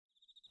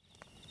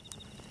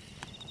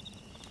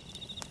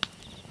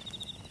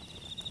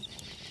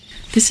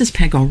This is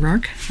Peg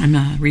O'Rourke. I'm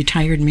a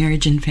retired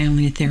marriage and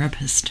family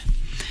therapist.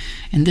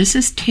 And this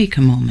is Take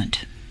a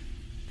Moment.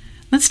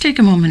 Let's take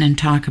a moment and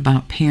talk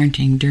about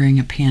parenting during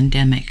a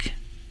pandemic.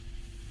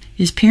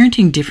 Is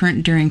parenting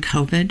different during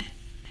COVID?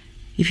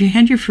 If you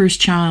had your first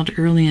child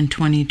early in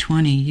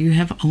 2020, you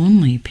have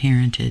only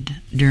parented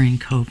during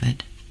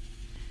COVID.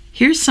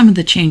 Here's some of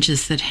the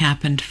changes that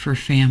happened for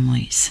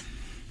families.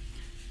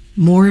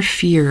 More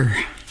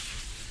fear.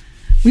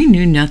 We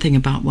knew nothing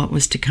about what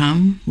was to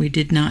come. We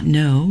did not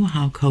know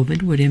how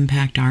COVID would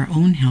impact our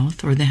own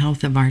health or the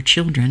health of our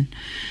children,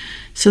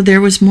 so there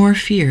was more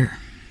fear.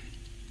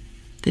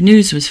 The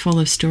news was full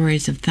of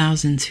stories of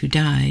thousands who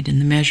died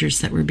and the measures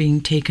that were being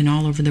taken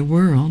all over the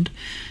world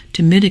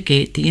to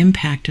mitigate the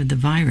impact of the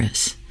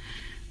virus.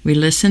 We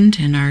listened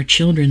and our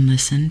children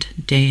listened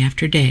day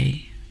after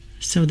day,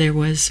 so there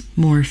was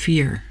more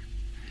fear.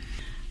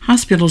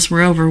 Hospitals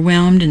were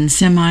overwhelmed and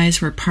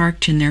semis were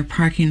parked in their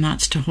parking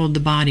lots to hold the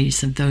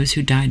bodies of those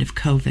who died of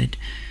COVID.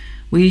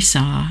 We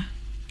saw,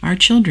 our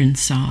children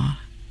saw,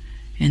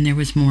 and there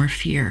was more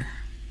fear.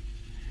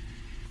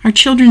 Our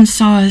children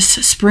saw us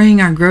spraying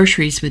our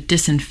groceries with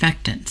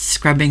disinfectants,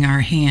 scrubbing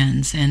our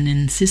hands, and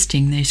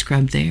insisting they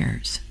scrub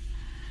theirs.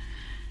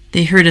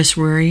 They heard us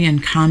worry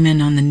and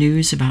comment on the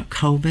news about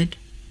COVID.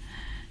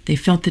 They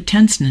felt the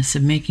tenseness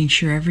of making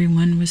sure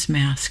everyone was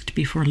masked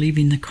before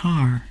leaving the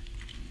car.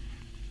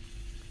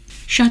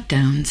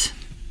 Shutdowns.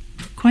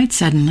 Quite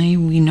suddenly,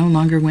 we no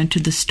longer went to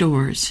the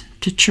stores,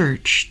 to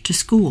church, to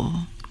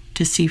school,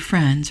 to see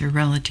friends or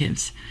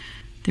relatives.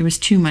 There was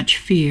too much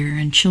fear,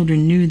 and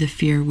children knew the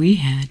fear we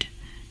had,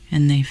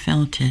 and they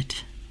felt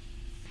it.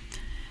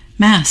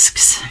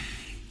 Masks.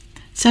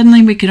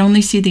 Suddenly, we could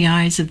only see the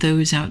eyes of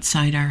those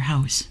outside our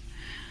house.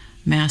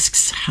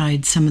 Masks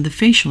hide some of the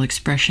facial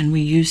expression we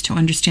use to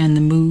understand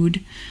the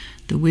mood,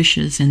 the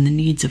wishes, and the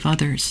needs of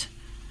others.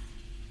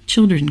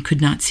 Children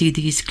could not see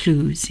these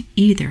clues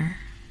either.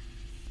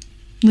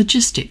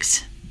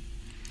 Logistics.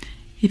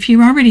 If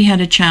you already had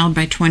a child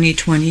by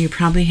 2020, you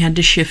probably had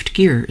to shift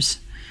gears.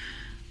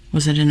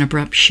 Was it an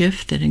abrupt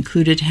shift that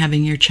included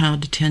having your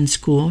child attend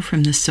school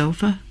from the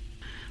sofa?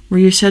 Were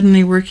you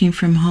suddenly working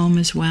from home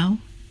as well?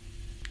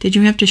 Did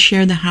you have to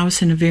share the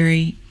house in a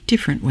very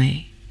different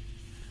way?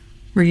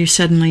 Were you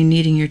suddenly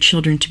needing your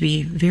children to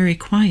be very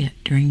quiet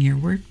during your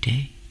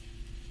workday?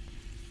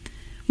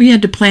 We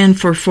had to plan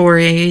for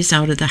forays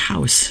out of the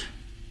house.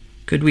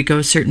 Could we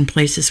go certain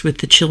places with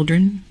the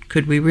children?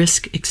 Could we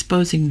risk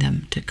exposing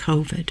them to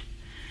COVID?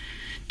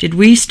 Did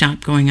we stop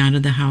going out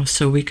of the house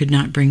so we could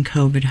not bring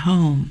COVID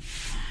home?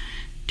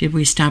 Did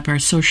we stop our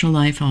social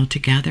life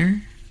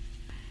altogether?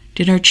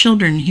 Did our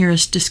children hear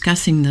us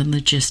discussing the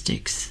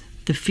logistics,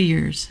 the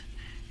fears,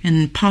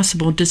 and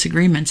possible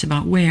disagreements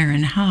about where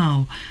and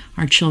how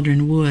our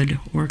children would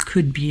or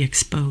could be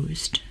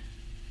exposed?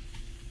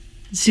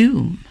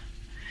 Zoom.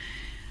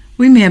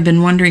 We may have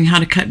been wondering how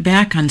to cut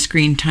back on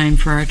screen time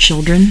for our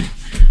children.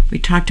 We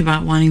talked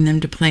about wanting them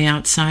to play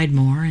outside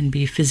more and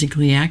be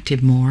physically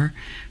active more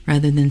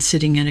rather than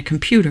sitting at a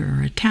computer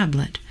or a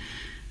tablet.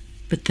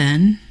 But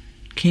then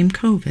came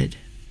COVID.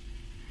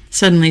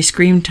 Suddenly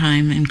screen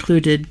time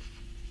included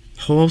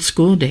whole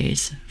school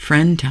days,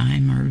 friend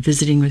time, or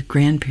visiting with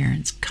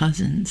grandparents,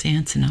 cousins,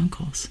 aunts, and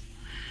uncles.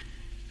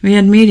 We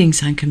had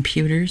meetings on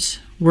computers,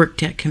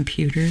 worked at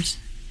computers,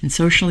 and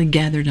socially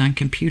gathered on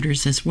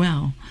computers as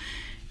well.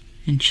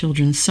 And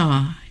children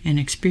saw and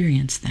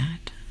experienced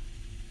that.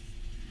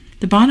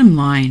 The bottom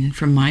line,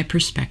 from my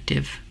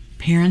perspective,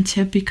 parents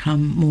have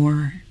become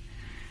more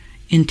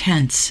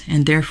intense,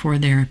 and therefore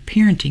their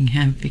parenting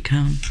have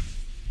become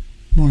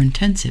more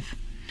intensive.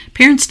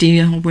 Parents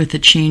deal with a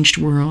changed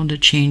world, a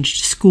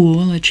changed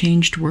school, a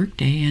changed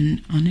workday,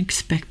 and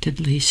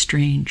unexpectedly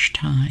strange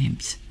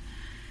times.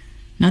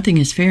 Nothing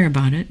is fair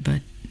about it,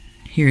 but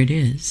here it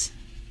is.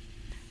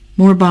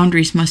 More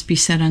boundaries must be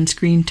set on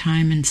screen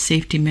time, and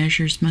safety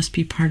measures must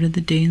be part of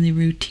the daily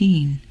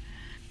routine.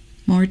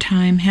 More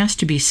time has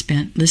to be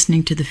spent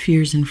listening to the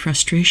fears and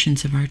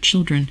frustrations of our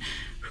children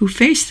who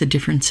face the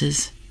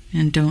differences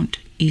and don't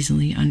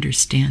easily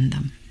understand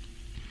them.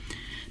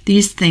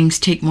 These things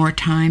take more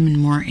time and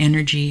more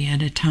energy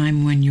at a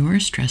time when your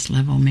stress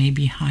level may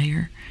be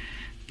higher,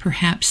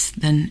 perhaps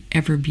than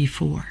ever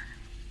before.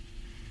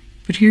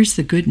 But here's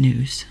the good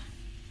news.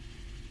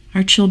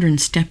 Our children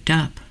stepped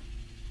up.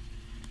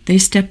 They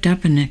stepped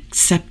up and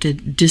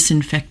accepted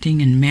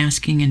disinfecting and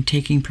masking and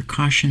taking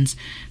precautions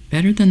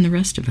better than the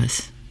rest of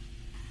us.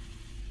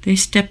 They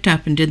stepped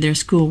up and did their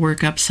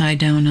schoolwork upside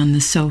down on the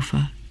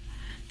sofa.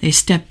 They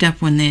stepped up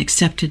when they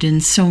accepted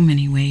in so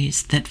many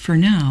ways that for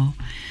now,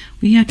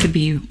 we have to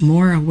be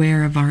more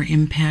aware of our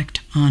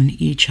impact on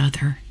each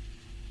other.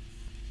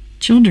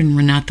 Children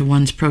were not the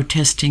ones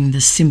protesting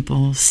the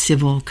simple,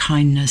 civil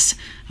kindness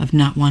of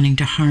not wanting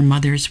to harm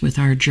others with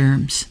our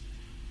germs.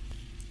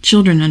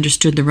 Children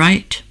understood the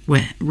right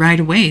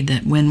away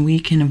that when we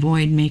can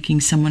avoid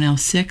making someone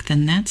else sick,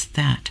 then that's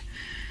that.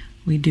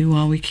 We do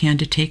all we can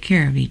to take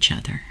care of each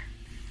other.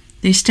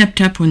 They stepped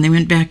up when they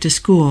went back to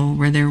school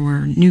where there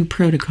were new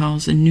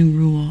protocols and new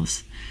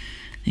rules.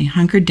 They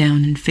hunkered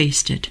down and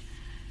faced it,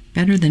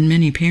 better than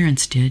many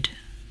parents did.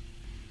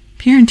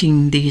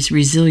 Parenting these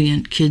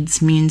resilient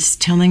kids means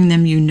telling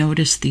them you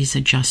notice these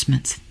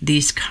adjustments,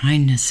 these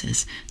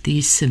kindnesses,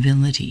 these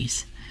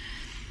civilities.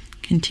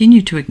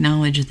 Continue to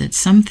acknowledge that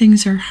some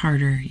things are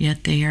harder,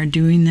 yet they are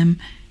doing them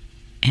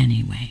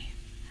anyway.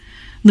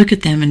 Look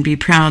at them and be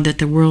proud that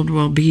the world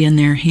will be in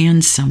their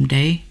hands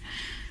someday.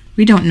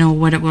 We don't know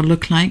what it will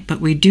look like, but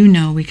we do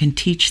know we can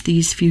teach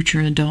these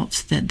future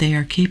adults that they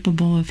are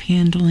capable of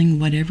handling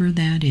whatever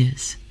that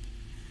is.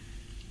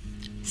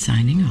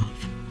 Signing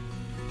off.